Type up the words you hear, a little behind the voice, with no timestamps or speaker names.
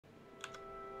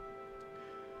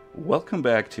Welcome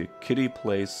back to Kitty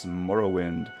Plays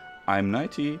Morrowind. I'm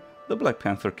Nighty, the Black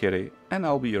Panther Kitty, and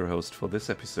I'll be your host for this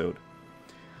episode.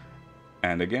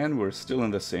 And again, we're still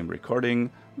in the same recording.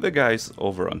 The guys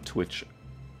over on Twitch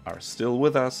are still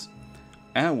with us,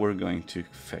 and we're going to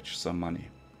fetch some money.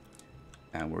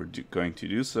 And we're going to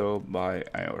do so by,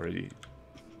 I already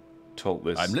told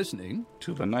this I'm listening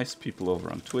to the nice people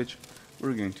over on Twitch.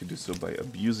 We're going to do so by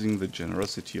abusing the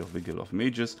generosity of the Guild of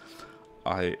Mages.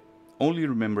 I only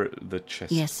remember the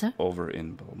chest over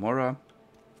in Balmora,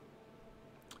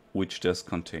 which does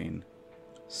contain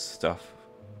stuff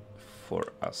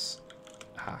for us.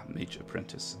 Mage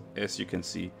Apprentice. As you can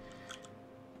see,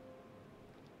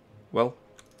 well,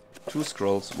 2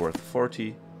 scrolls worth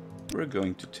 40. We're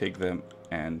going to take them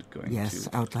and going to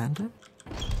Outlander?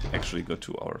 actually go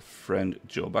to our friend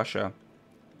Joe Basha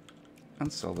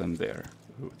and sell them there.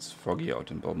 Ooh, it's foggy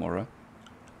out in Balmora.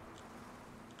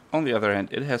 On the other hand,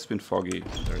 it has been foggy.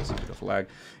 There is a bit of lag.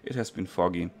 It has been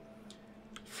foggy.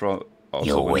 From also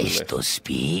You when we wish left. to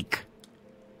speak?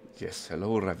 Yes,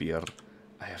 hello, Ravier.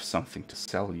 I have something to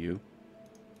sell you.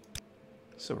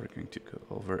 So we're going to go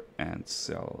over and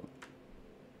sell.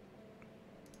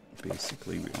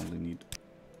 Basically, we only need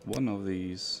one of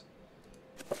these.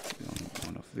 We only need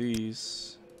one of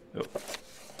these. Oh,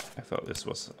 I thought this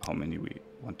was how many we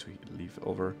want to leave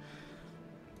over.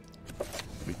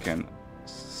 We can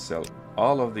sell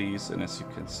all of these, and as you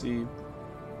can see,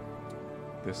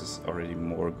 this is already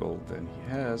more gold than he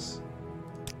has.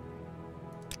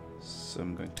 So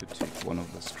I'm going to take one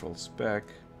of the scrolls back,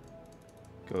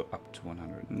 go up to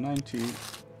 190,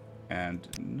 and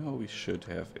now we should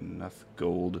have enough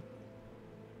gold.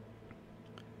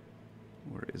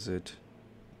 Where is it?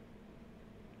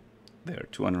 There,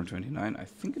 229. I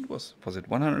think it was it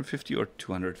 150 or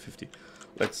 250?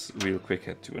 Let's real quick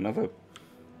head to another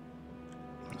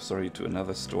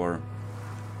store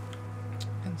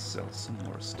and sell some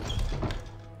more stuff.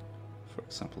 For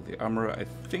example, the armor. I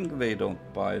think they don't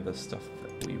buy the stuff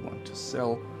that we want to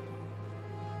sell,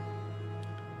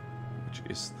 which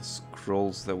is the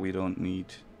scrolls that we don't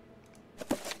need.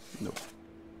 Nope.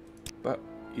 But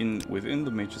within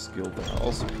the Mages Guild, there are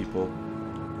also people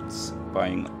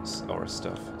buying our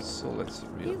stuff. So let's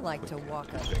really like to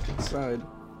walk up. back inside.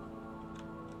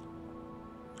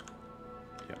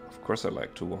 Yeah, of course I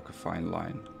like to walk a fine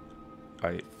line.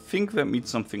 I think that means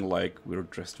something like we're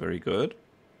dressed very good.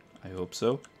 I hope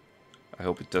so. I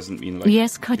hope it doesn't mean like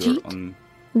yes, you're Khajiit? on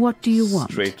What do you want?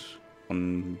 straight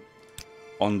on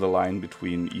the line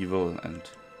between evil and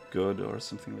good or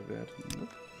something like that. Nope.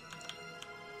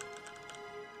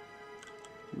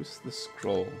 Who's the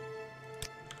scroll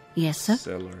Yes, sir.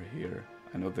 seller here?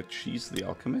 I know that she's the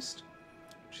alchemist.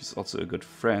 She's also a good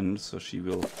friend, so she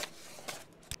will,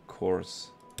 of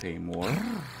course, pay more.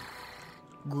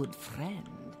 Good friend.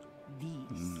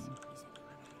 This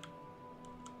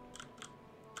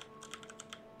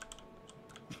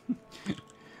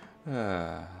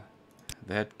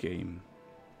That game.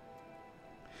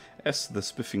 As the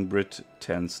Spiffing Brit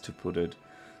tends to put it,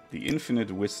 the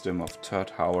infinite wisdom of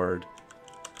Todd Howard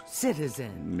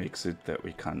citizen. makes it that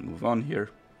we can't move on here,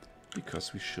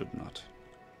 because we should not.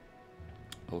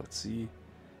 Well, let's see.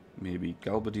 Maybe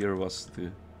Galbadir was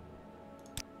the...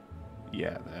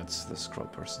 Yeah, that's the scroll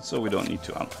person. So we don't need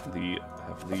to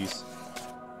have these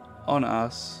on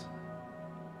us.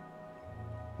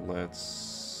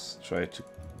 Let's try to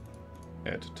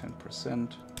add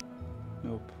 10%.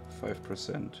 Nope,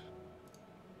 5%.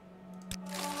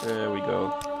 There we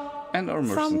go. And our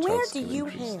merchant From where trust do still you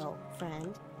increased. hail,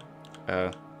 friend?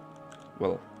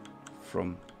 Well,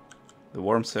 from the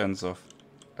warm sands of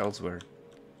elsewhere.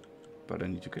 But I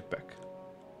need to get back.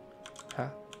 Huh?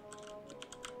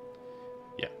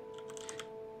 Yeah.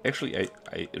 Actually,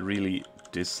 I really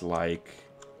dislike...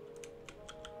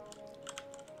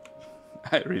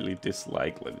 I really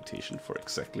dislike levitation for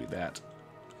exactly that.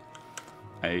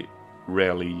 I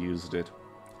rarely used it.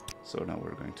 So now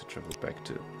we're going to travel back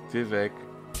to Vivek.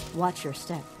 Watch your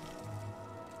step.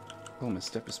 Well, my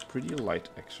step is pretty light,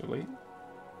 actually.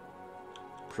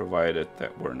 Provided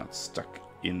that we're not stuck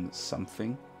in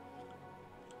something.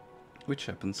 Which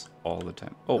happens all the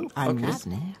time. Oh, I'm okay.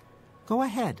 listening. Go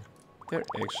ahead. There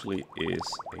actually is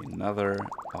another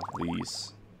of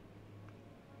these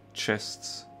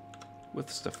chests with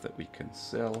stuff that we can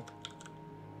sell.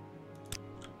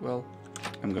 Well,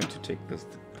 I'm going to take the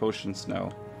potions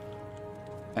now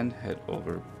and head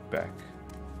over back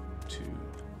to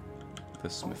the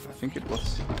smith. I think it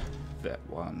was that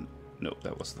one. No,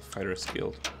 that was the Fighters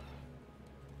Guild.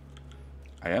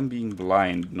 I am being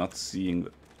blind, not seeing...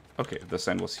 Okay, the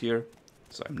sign was here,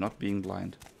 so I'm not being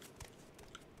blind.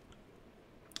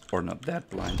 Or not that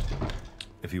blind.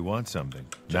 If you want something,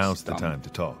 Just now's the dumb. time to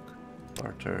talk.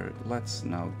 Barter. Let's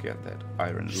now get that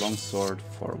iron longsword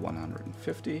for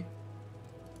 150.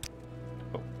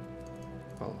 Oh.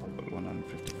 Well, how about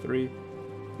 153?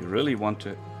 You really want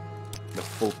to... the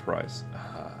full price.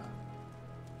 Aha.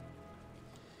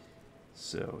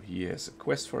 So he has a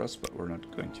quest for us, but we're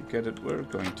not going to get it. We're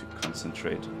going to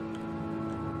concentrate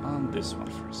on this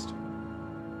one first.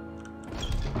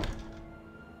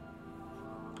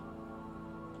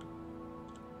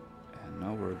 And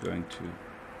now we're going to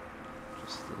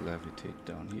just levitate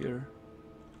down here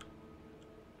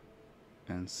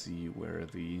and see where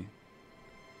the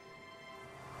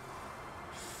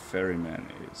ferryman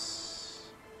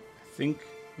is. I think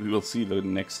we will see the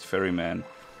next ferryman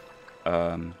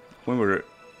when we're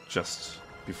just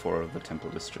before the temple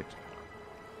district.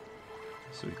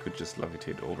 So we could just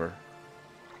levitate over.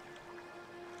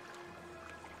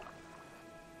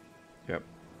 Yep.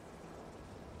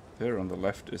 There on the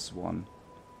left is one.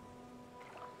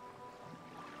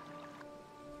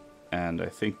 And I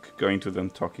think going to them,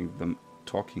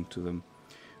 talking to them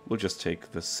will just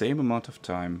take the same amount of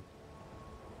time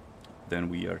than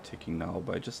we are taking now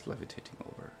by just levitating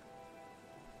over.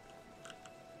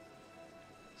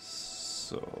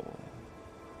 So,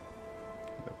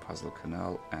 the puzzle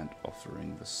canal and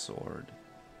offering the sword.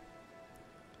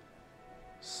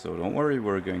 So don't worry,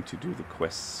 we're going to do the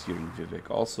quests here in Vivek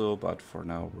also, but for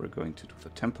now we're going to do the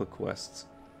temple quests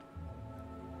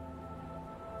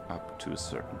up to a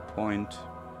certain point.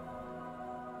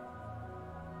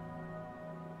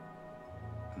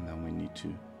 And then we need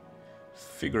to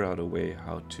figure out a way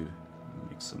how to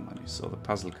make some money. So the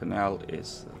puzzle canal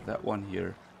is that one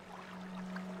here.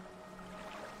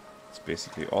 It's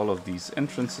basically all of these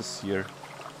entrances here.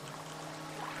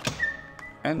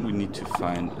 And we need to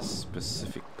find a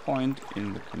specific point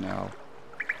in the canal.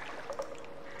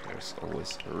 There's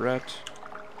always a rat.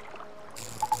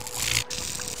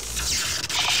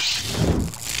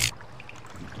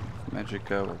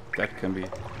 Magica, well, that can be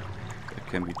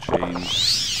changed.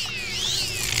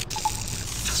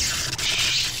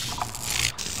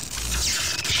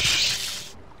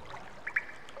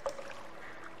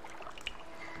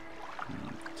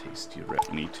 Tasty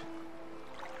red meat.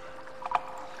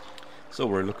 So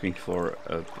we're looking for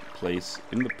a place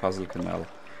in the puzzle canal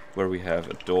where we have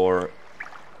a door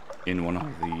in one of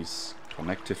these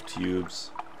connective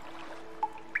tubes.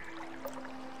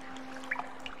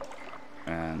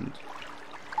 And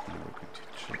now we're going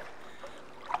to check.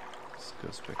 This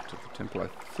goes back to the temple. I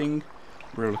think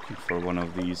we're looking for one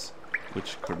of these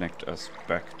which connect us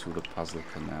back to the puzzle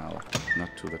canal, not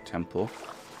to the temple.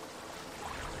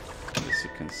 As you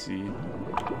can see,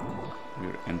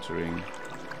 we're entering.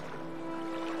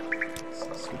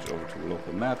 Let's switch over to the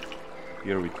local map.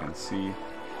 Here we can see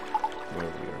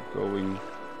where we are going.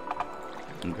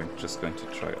 I'm just going to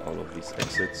try all of these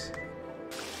exits.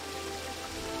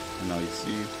 And now you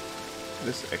see,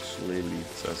 this actually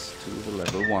leads us to the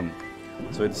level 1.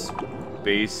 So it's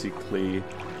basically,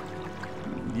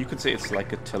 you could say it's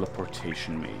like a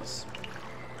teleportation maze.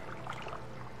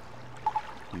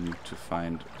 You need to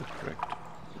find the correct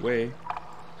way.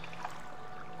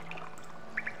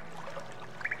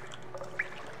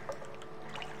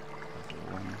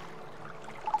 Level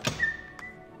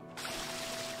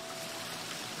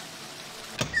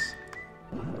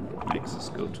 1. Makes us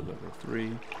go to level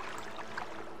 3.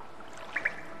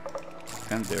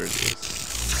 And there it is.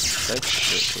 That's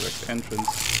the correct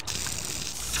entrance.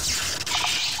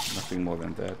 Nothing more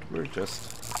than that. We're just...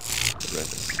 the rat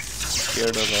is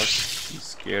scared of us. He's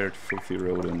scared, filthy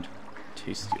rodent.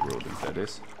 Tasty rodent, that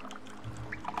is.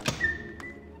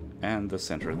 And the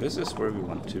center. This is where we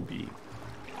want to be.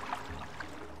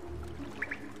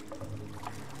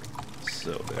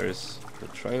 So there's the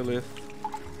trilith.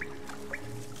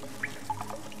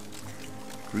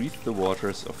 Breathe the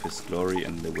waters of his glory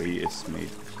and the way is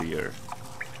made clear.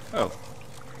 Oh.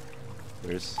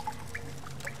 There's...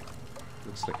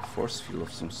 looks like a force field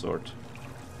of some sort.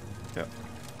 Yeah.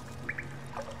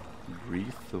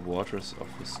 Breathe the waters of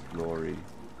his glory.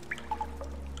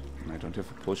 And I don't have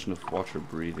a potion of water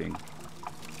breathing.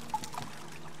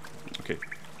 Okay.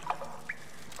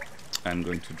 I'm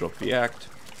going to drop the act.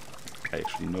 I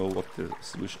actually know what the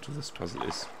solution to this puzzle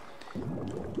is.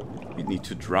 We need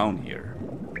to drown here.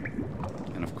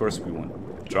 And of course we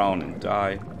won't drown and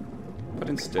die, but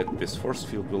instead this force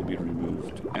field will be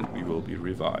removed and we will be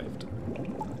revived.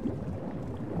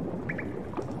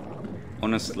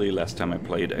 Honestly, last time I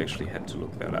played I actually had to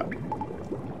look that up.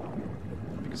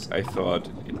 Because I thought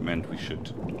it meant we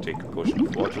should take a potion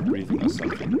of water breathing or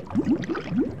something.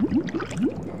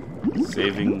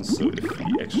 saving, so if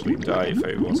we actually die, if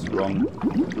I was wrong.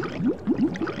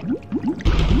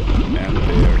 And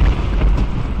there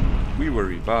we were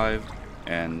revived,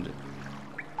 and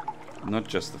not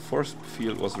just the force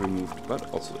field was removed, but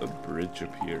also a bridge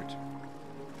appeared.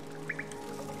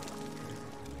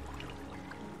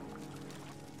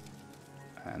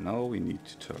 And now we need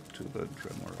to talk to the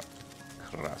Dremora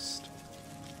Crust.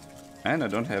 And I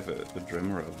don't have a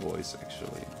Dremora voice,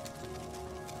 actually.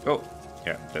 Oh,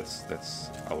 yeah, that's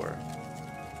our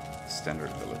standard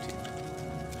ability.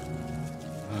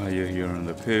 Ah, you're here on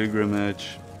the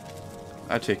pilgrimage.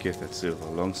 I take it that silver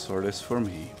longsword is for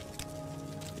me.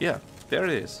 Yeah, there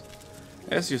it is.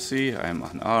 As you see, I'm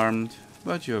unarmed,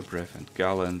 but you're brave and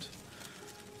gallant.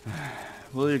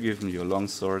 Will you give me your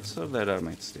longsword so that I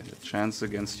might stand a chance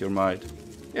against your might?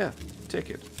 Yeah, take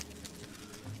it.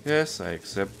 Yes, I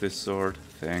accept this sword.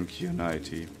 Thank you,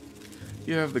 Knighty.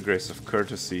 You have the grace of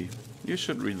courtesy. You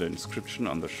should read the inscription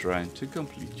on the shrine to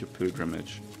complete your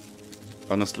pilgrimage.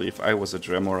 Honestly, if I was a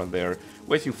Dremora there,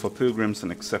 waiting for pilgrims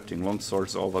and accepting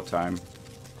longswords all the time,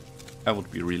 I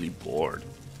would be really bored.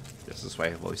 This is why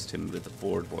I voiced him with a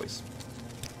bored voice.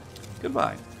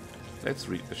 Goodbye. Let's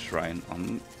read the shrine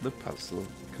on the Puzzle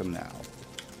Canal.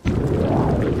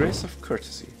 The grace of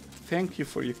courtesy. Thank you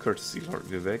for your courtesy, Lord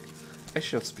Vivek. I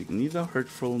shall speak neither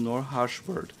hurtful nor harsh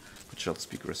word, but shall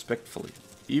speak respectfully,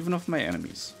 even of my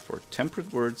enemies, for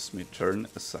temperate words may turn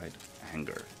aside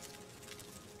anger.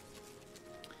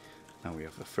 Now we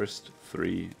have the first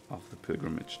 3 of the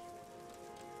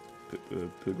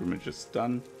pilgrimages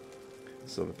done.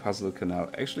 So the Puzzle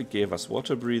Canal actually gave us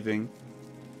water breathing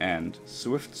and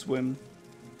swift swim,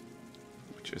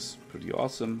 which is pretty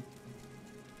awesome.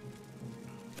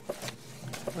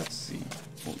 Let's see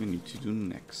what we need to do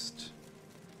next.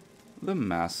 The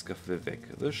Mask of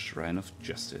Vivek, the Shrine of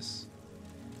Justice.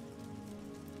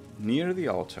 Near the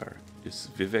altar is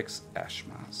Vivek's ash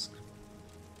mask.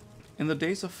 In the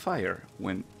days of fire,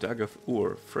 when Dag of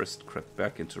Ur first crept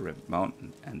back into Red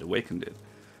Mountain and awakened it,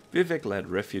 Vivek led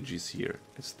refugees here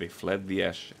as they fled the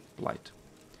ash and blight.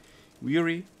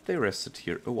 Weary, they rested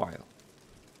here a while.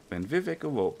 When Vivek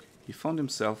awoke, he found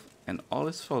himself and all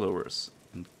his followers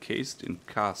encased in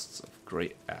casts of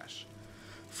grey ash.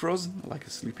 Frozen like a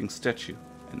sleeping statue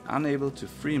and unable to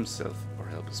free himself or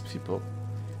help his people,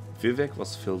 Vivek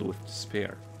was filled with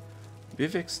despair.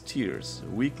 Vivek's tears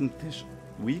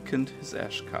weakened his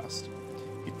ash cast.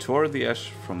 He tore the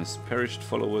ash from his perished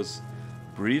followers,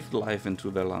 breathed life into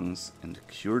their lungs, and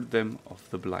cured them of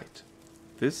the blight.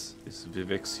 This is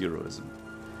Vivek's heroism.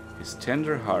 His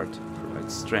tender heart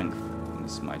provides strength when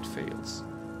his might fails.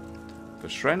 The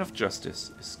Shrine of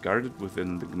Justice is guarded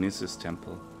within the Gnisis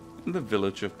Temple in the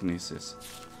village of Gnisis,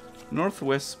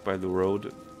 northwest by the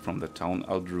road from the town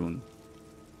Ald'ruhn.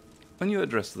 When you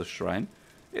address the shrine,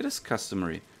 it is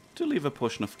customary to leave a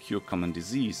potion of cure common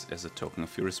disease as a token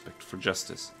of your respect for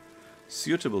justice.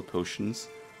 Suitable potions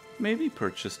may be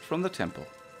purchased from the temple.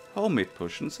 Homemade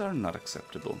potions are not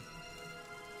acceptable.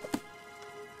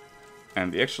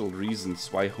 And the actual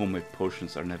reasons why homemade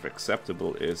potions are never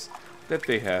acceptable is that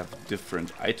they have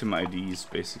different item IDs,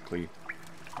 basically,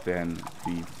 than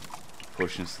the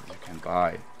potions that you can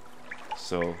buy.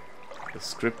 So the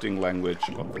scripting language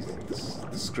of the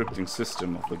scripting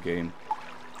system of the game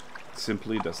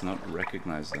simply does not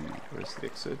recognize them. Where's the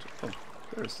exit? Oh,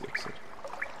 there's the exit.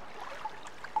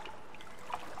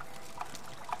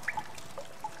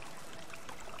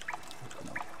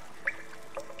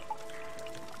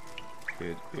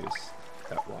 It is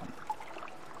that one.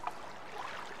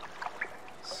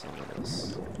 So let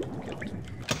us get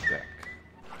back.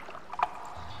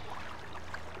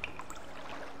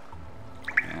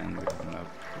 And we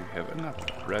have enough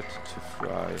bread to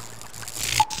fry.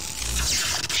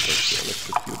 To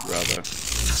electrocute, rather.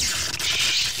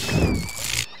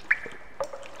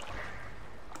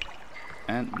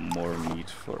 And more meat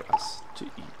for us to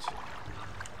eat.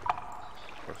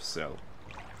 Or sell.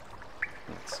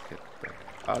 Let's get back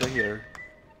out of here.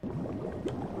 And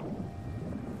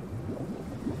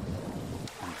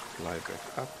fly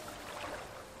back up.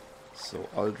 So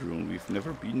Ald'ruhn, we've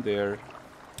never been there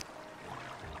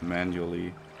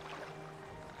manually.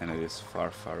 And it is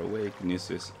far, far away.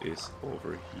 Gnisis is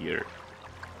over here.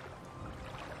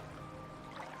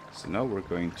 So now we're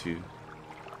going to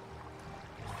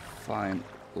find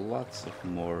lots of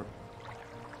more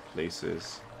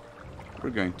places. We're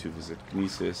going to visit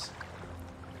Gnisis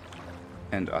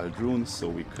and Ald'ruhn so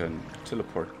we can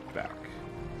teleport back.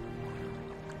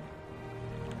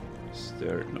 Is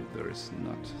there? No, there is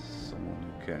not someone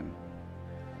who can.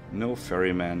 No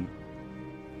ferryman.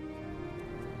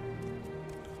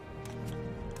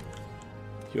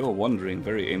 You're wandering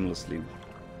very aimlessly.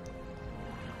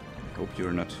 Hope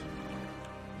you're not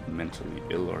mentally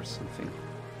ill or something.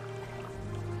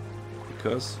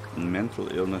 Because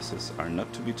mental illnesses are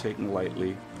not to be taken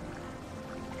lightly.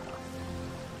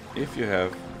 If you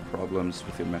have problems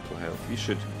with your mental health, you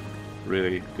should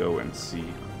really go and see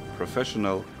a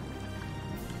professional.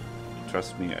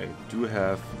 Trust me, I do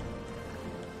have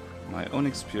my own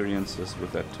experiences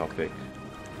with that topic,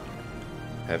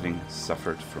 having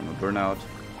suffered from a burnout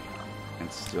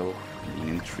and still being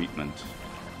in treatment.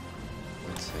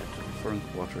 Let's head to the foreign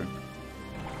quarter.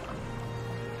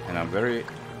 And I'm very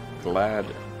glad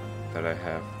that I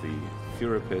have the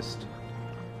therapist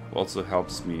who also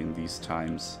helps me in these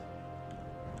times.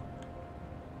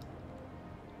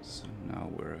 So now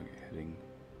we're heading,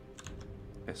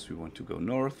 as we want to go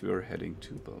north, we're heading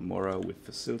to Balmora with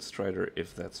the Silt Strider,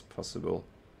 if that's possible.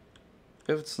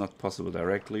 If it's not possible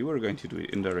directly, we're going to do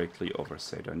it indirectly over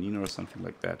Seydanin or something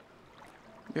like that.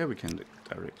 Yeah, we can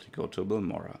directly go to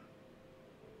Balmora.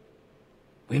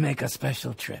 We make a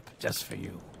special trip just for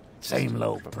you. Same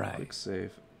low price. Quick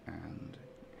save and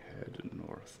head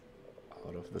north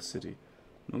out of the city.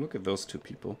 Now look at those two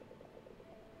people.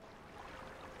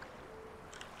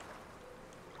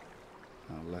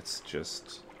 Now let's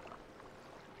just...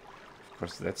 Of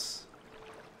course, that's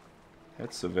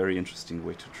a very interesting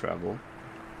way to travel.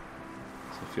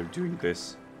 So if you're doing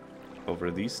this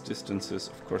over these distances,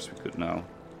 of course we could now...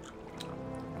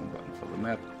 One button for the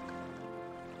map.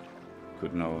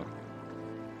 Could now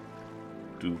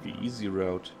do the easy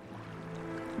route.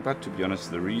 But to be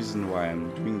honest, the reason why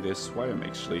I'm doing this, why I'm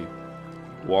actually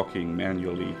walking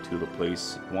manually to the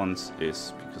place once,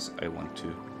 is because I want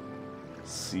to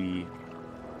see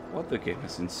what the game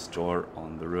has in store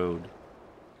on the road.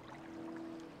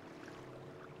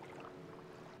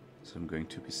 So I'm going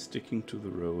to be sticking to the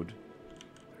road.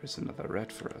 There's another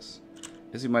rat for us.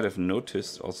 As you might have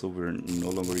noticed, also we're no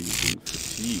longer using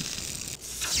fatigue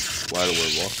while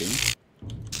we're walking.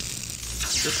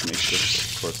 This makes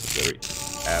us, of course, a very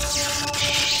apt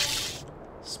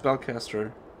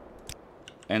spellcaster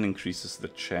and increases the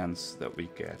chance that we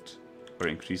get, or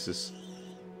increases,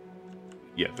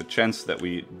 yeah, the chance that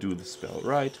we do the spell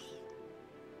right.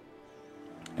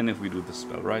 And if we do the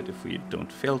spell right, if we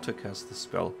don't fail to cast the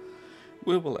spell,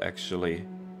 we will actually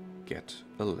get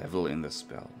a level in the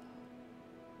spell.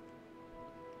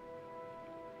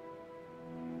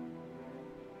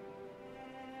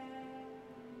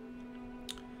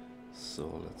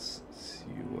 So let's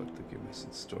see what the game has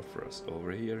in store for us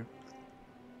over here.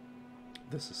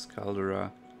 This is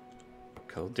Caldera,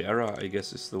 I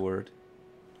guess is the word.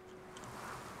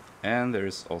 And there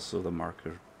is also the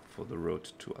marker for the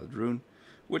road to Ald'ruhn,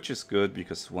 which is good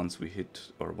because once we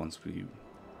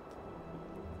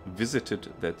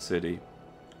visited that city,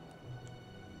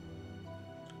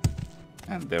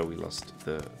 and there we lost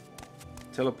the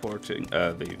teleporting,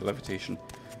 the levitation.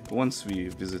 Once we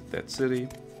visit that city,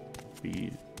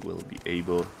 we will be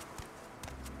able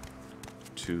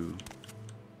to...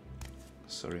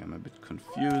 Sorry, I'm a bit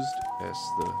confused as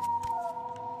the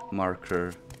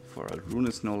marker for Ald'ruhn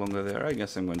is no longer there. I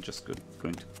guess I'm going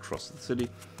to cross the city.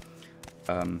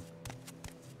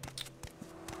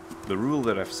 The rule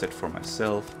that I've set for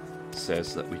myself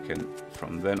says that we can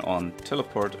from then on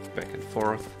teleport back and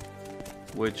forth,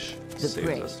 which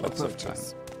saves us lots of time.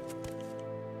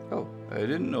 Oh, I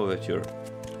didn't know that you're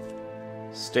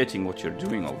stating what you're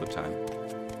doing all the time.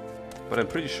 But I'm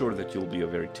pretty sure that you'll be a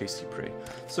very tasty prey.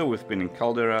 So we've been in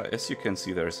Caldera. As you can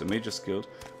see, there is a Mage's Guild,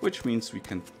 which means we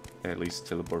can at least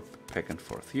teleport back and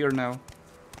forth here now.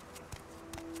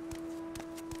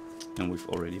 And we've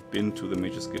already been to the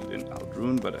Mage's Guild in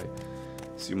Ald'ruhn, but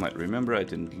as you might remember, I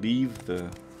didn't leave the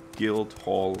guild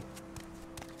hall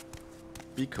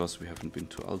because we haven't been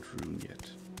to Ald'ruhn yet.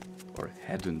 Or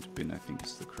hadn't been, I think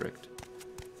is the correct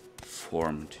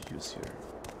form to use here.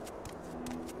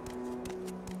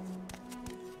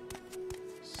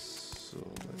 So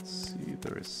let's see,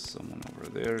 there is someone over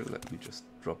there. Let me just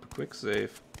drop a quick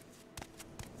save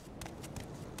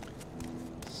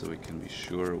so we can be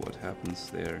sure what happens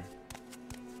there.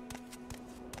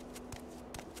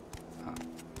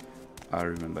 I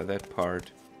remember that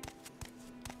part.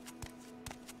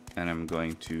 And I'm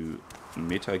going to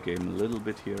metagame a little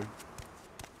bit here.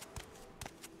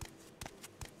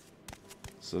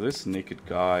 So this naked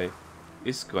guy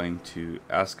is going to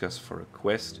ask us for a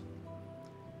quest.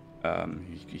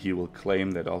 He will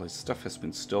claim that all his stuff has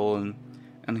been stolen,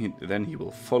 and then he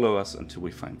will follow us until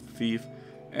we find the thief.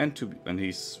 And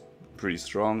he's pretty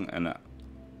strong, and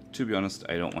to be honest,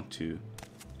 I don't want to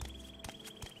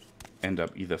end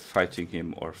up either fighting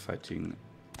him or fighting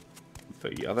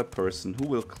the other person who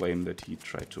will claim that he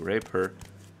tried to rape her,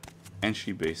 and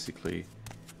she basically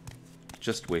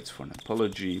just waits for an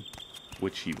apology,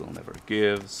 which he will never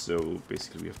give. So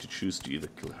basically we have to choose to either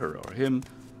kill her or him,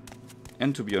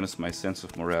 and to be honest, my sense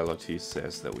of morality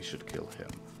says that we should kill him,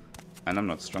 and I'm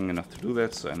not strong enough to do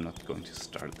that, so I'm not going to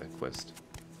start that quest.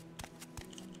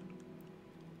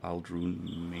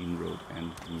 Ald'ruhn, Main Road,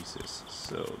 and Mises.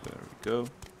 So there we go.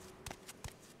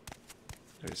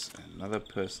 There's another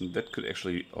person. That could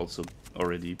actually also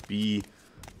already be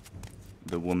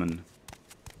the woman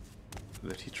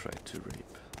that he tried to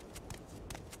rape.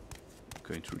 I'm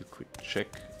going to real quick check.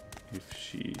 If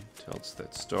she tells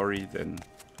that story, then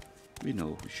we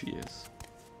know who she is.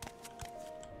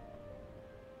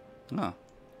 Ah,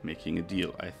 making a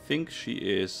deal. I think she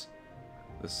is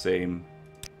the same.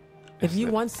 If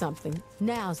you want something,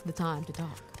 now's the time to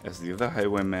talk. As the other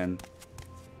highwayman.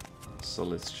 So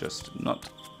let's just not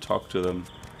talk to them.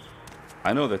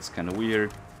 I know that's kind of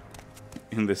weird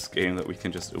in this game that we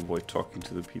can just avoid talking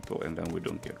to the people and then we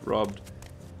don't get robbed.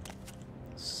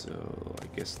 So I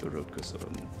guess the road goes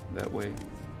on that way.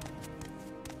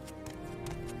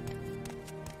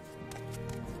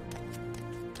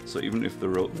 So even if the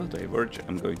road will diverge,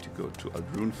 I'm going to go to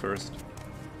Ald'ruhn first,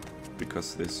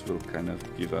 because this will kind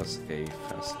of give us a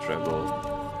fast travel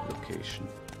location.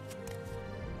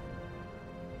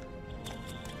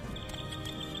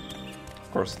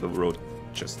 Of course the road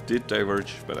just did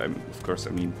diverge, but I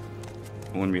mean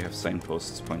when we have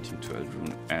signposts pointing to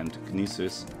Ald'ruhn and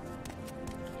Gnesis,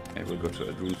 I will go to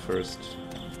Ald'ruhn first.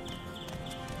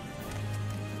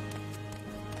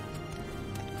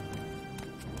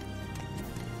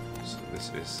 So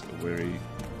this is a very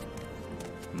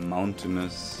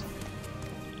mountainous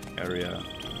area.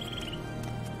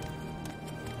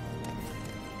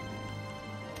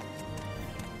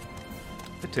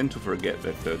 I tend to forget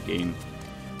that the game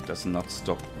does not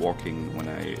stop walking when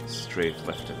I strafe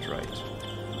left and right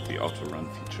with the auto run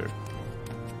feature.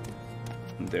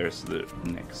 And there's the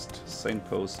next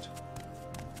signpost.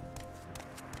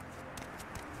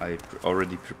 I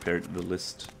already prepared the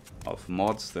list of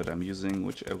mods that I'm using,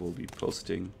 which I will be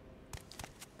posting.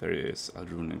 There is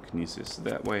Ald'ruhn and Knisis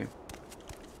that way.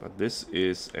 But this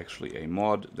is actually a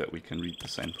mod that we can read the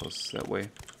signposts that way.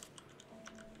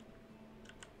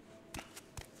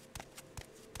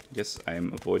 Yes, I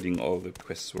am avoiding all the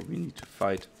quests where we need to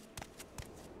fight.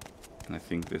 And I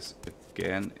think this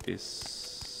again is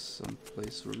some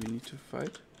place where we need to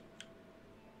fight.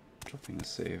 Dropping a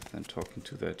save, then talking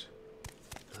to that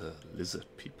lizard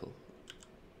people.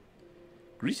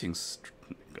 Greetings,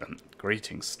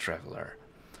 traveler.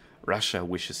 Russia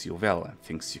wishes you well and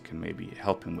thinks you can maybe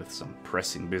help him with some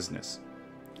pressing business.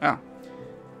 Ah,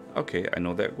 okay, I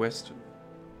know that quest.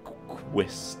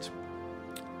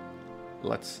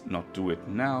 Let's not do it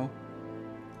now,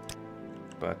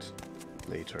 but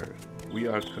later. We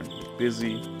are currently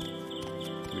busy.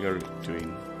 We are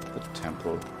doing the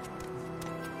temple.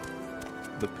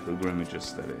 The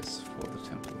pilgrimages, that is, for the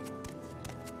temple.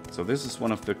 So this is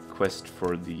one of the quests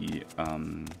for the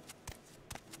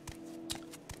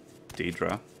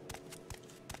Daedra.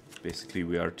 Basically,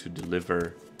 we are to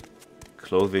deliver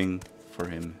clothing for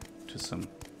him to some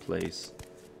place.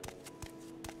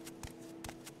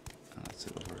 That's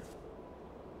it over.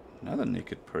 Another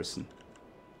naked person.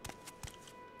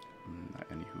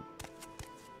 Anywho.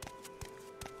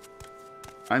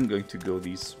 I'm going to go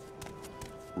these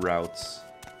routes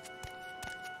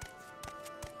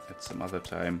at some other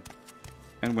time.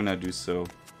 And when I do so,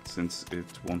 since it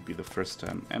won't be the first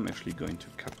time, I'm actually going to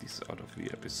cut these out of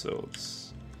the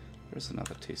episodes. There's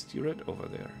another tasty red over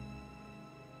there.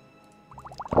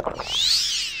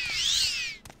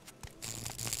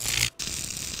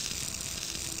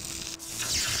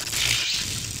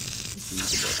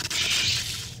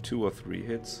 About 2 or 3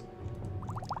 hits.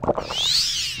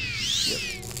 Yep,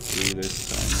 3 this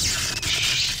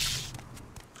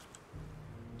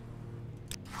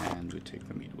time. And we take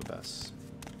the meat with us.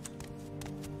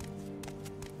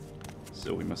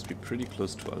 So we must be pretty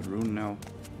close to Ald'ruhn now.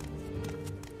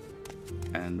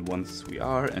 And once we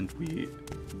are, and we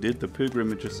did the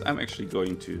pilgrimages, I'm actually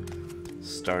going to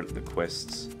start the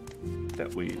quests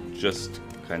that we just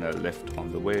kind of left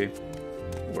on the way,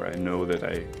 where I know that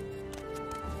I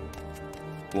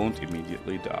won't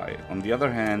immediately die. On the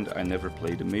other hand, I never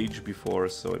played a mage before,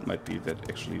 so it might be that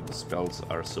actually the spells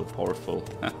are so powerful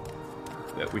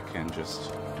that we can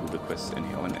just do the quest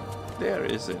anyhow. And there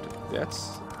is it.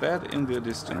 That's that in the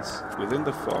distance, within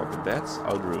the fog. That's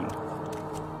Ald'ruhn.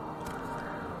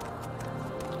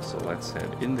 So let's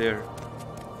head in there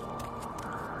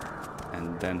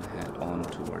and then head on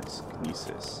towards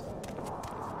Gnesis.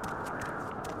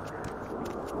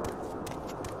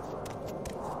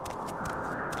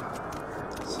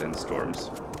 sandstorms.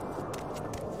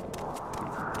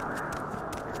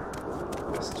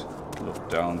 Just look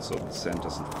down so the sand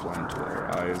doesn't fly into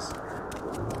our eyes.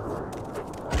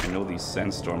 I know these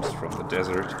sandstorms from the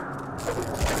desert.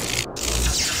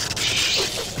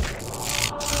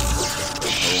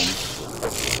 Home.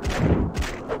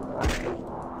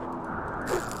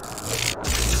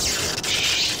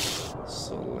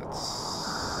 So let's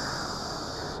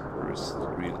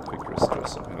real quick restore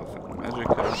some health and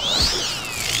magicka.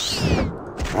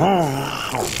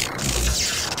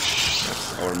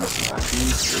 That's our missing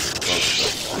piece. This was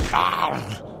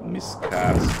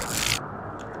miscast.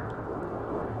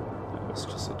 That was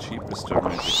just a cheap restore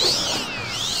magicka.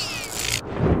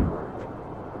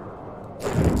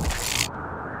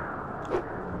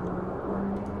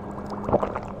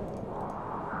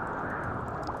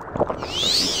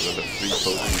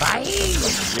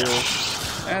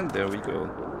 And there we go.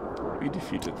 We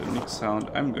defeated the Nick Sound.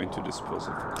 I'm going to dispose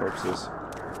of the corpses.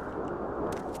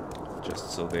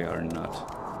 Just so they are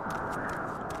not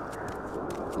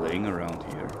laying around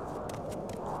here.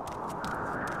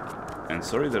 And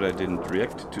sorry that I didn't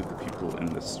react to the people in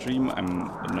the stream.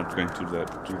 I'm not going to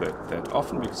do that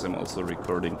often because I'm also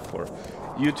recording for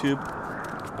YouTube.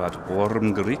 But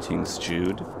warm greetings,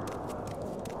 Jude.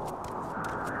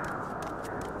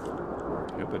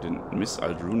 I didn't miss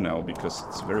Ald'ruhn now because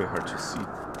it's very hard to see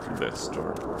through that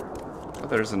store. But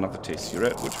there's another tasty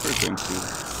red which we're going to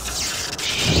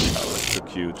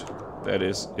electrocute. That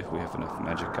is, if we have enough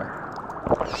magicka.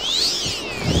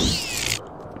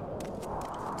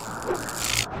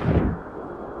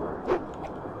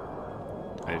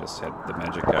 I just had the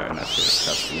magicka and I started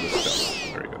casting the spell.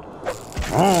 Very good.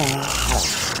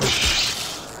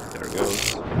 There it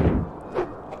goes.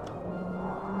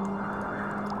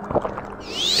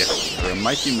 A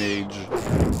mighty mage,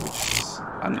 which is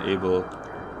unable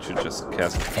to just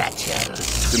cast a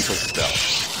simple spell.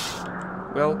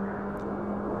 Well,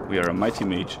 we are a mighty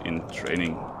mage in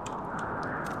training.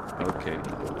 Okay,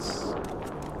 let's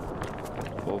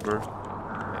move over.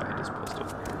 Yeah, I disposed of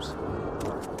the corpse.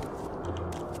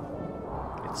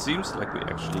 It seems like we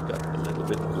actually got a little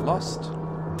bit lost.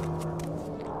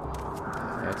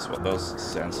 That's what those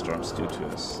sandstorms do to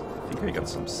us. I think I got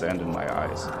some sand in my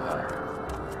eyes.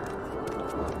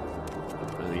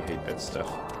 Hate that stuff.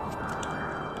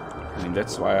 I mean,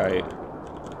 that's why I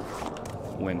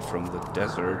went from the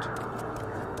desert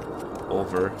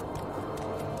over.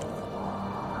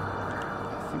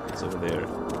 I think it's over there.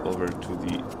 Over to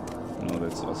the. No,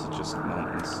 that's also just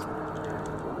mountains.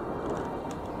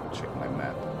 Check my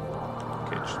map.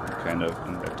 Okay, it should be kind of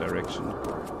in that direction.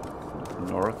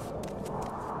 North.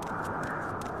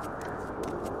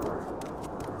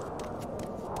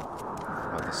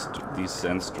 Well, these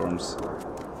sandstorms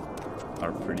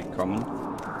are pretty common.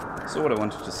 So what I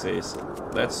wanted to say is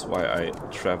that's why I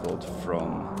traveled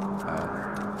from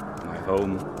my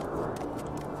home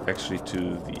actually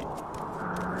to the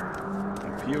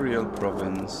Imperial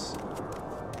province,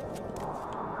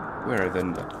 where I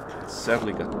then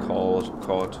sadly got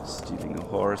caught stealing a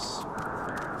horse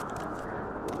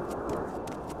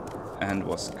and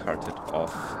was carted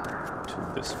off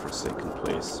to this forsaken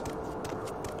place.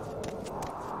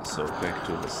 So back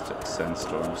to the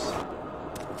sandstorms.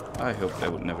 I hoped I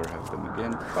would never have them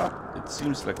again, but it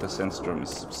seems like the sandstorm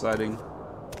is subsiding.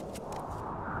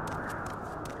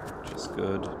 Which is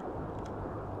good.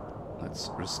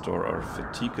 Let's restore our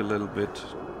fatigue a little bit.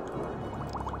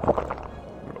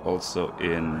 We're also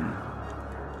in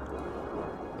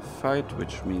a fight,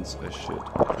 which means I should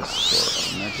restore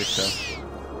our magicka.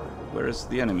 Where is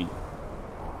the enemy?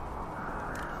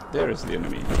 There is the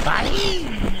enemy.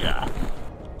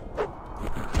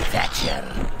 Thatcher.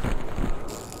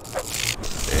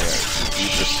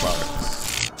 Sparks.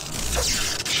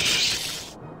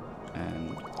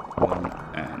 And 1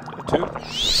 and a 2.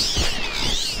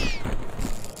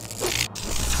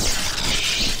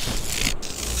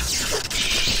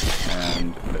 And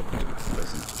that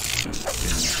doesn't do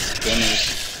enough damage.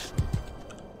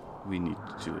 We need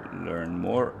to learn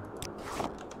more.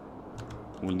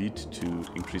 We need to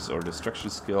increase our destruction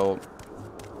skill.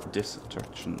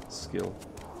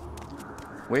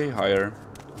 Way higher.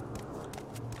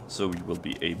 So we will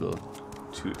be able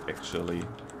to actually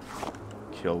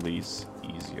kill these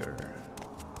easier.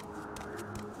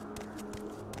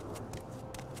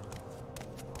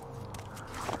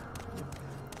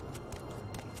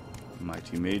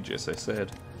 Mighty Mage, as I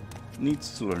said,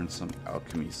 needs to learn some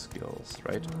alchemy skills,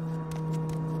 right?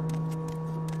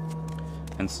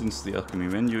 And since the alchemy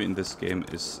menu in this game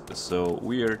is so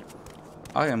weird,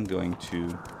 I am going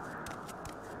to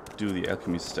do the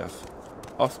alchemy stuff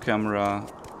off camera,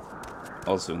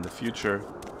 also in the future,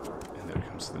 There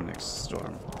comes the next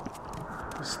storm.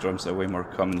 The storms are way more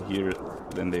common here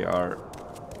than they are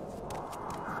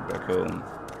back home.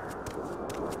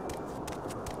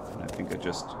 And I think I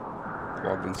just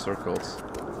walked in circles.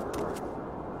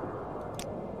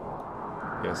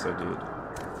 Yes, I did.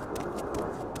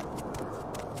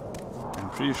 I'm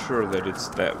pretty sure that it's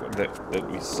that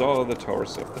we saw the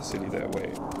towers of the city that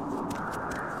way.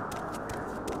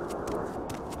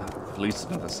 At least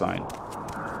another sign.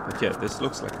 But yeah, this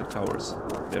looks like the towers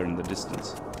there in the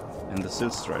distance. And the Sill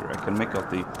Strider. I can make out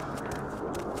the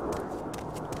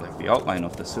outline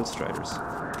of the Sill Striders.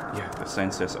 Yeah, the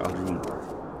sign says Ald'ruhn.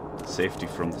 Safety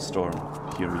from the storm.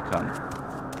 Here we come.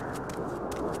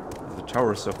 The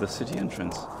towers of the city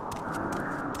entrance.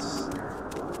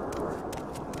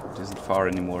 It isn't far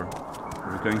anymore.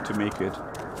 We're going to make it.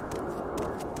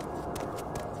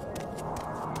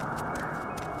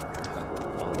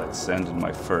 All that sand in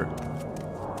my fur.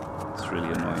 It's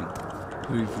really annoying.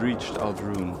 We've reached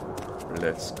Ald'ruhn.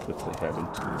 Let's quickly head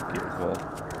into Guildhall.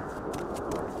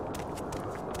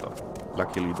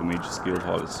 Luckily, the Mage's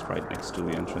Guildhall is right next to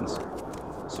the entrance.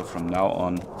 So from now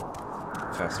on,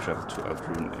 fast travel to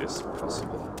Ald'ruhn is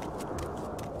possible.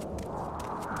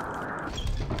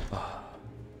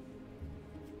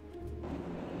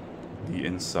 The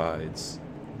insides.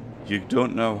 You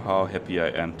don't know how happy I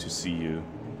am to see you.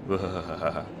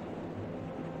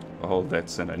 All that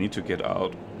sand. I need to get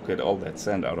all that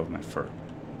sand out of my fur.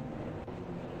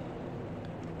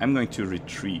 I'm going to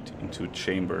retreat into a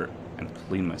chamber and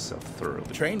clean myself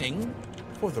thoroughly. Training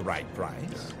for the right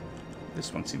price.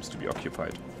 This one seems to be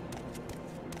occupied.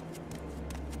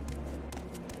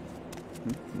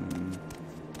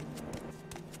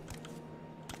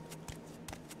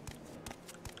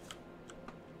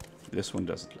 This one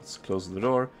doesn't. Let's close the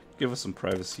door, give us some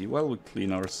privacy while we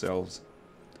clean ourselves.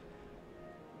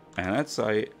 And I'd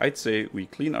say we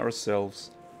clean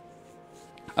ourselves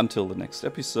until the next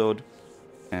episode.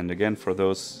 And again, for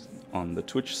those on the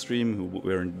Twitch stream who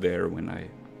weren't there when I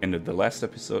ended the last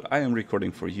episode, I am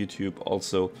recording for YouTube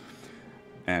also.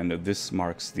 And this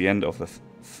marks the end of the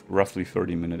roughly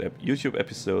 30-minute YouTube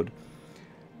episode.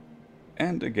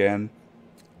 And again,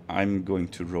 I'm going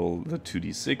to roll the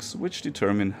 2d6, which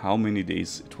determine how many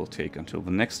days it will take until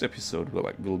the next episode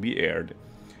will be aired.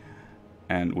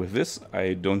 And with this,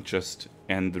 I don't just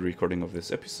end the recording of this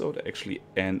episode, I actually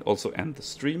also end the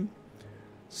stream.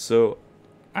 So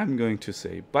I'm going to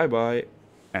say bye-bye,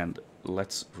 and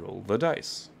let's roll the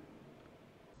dice.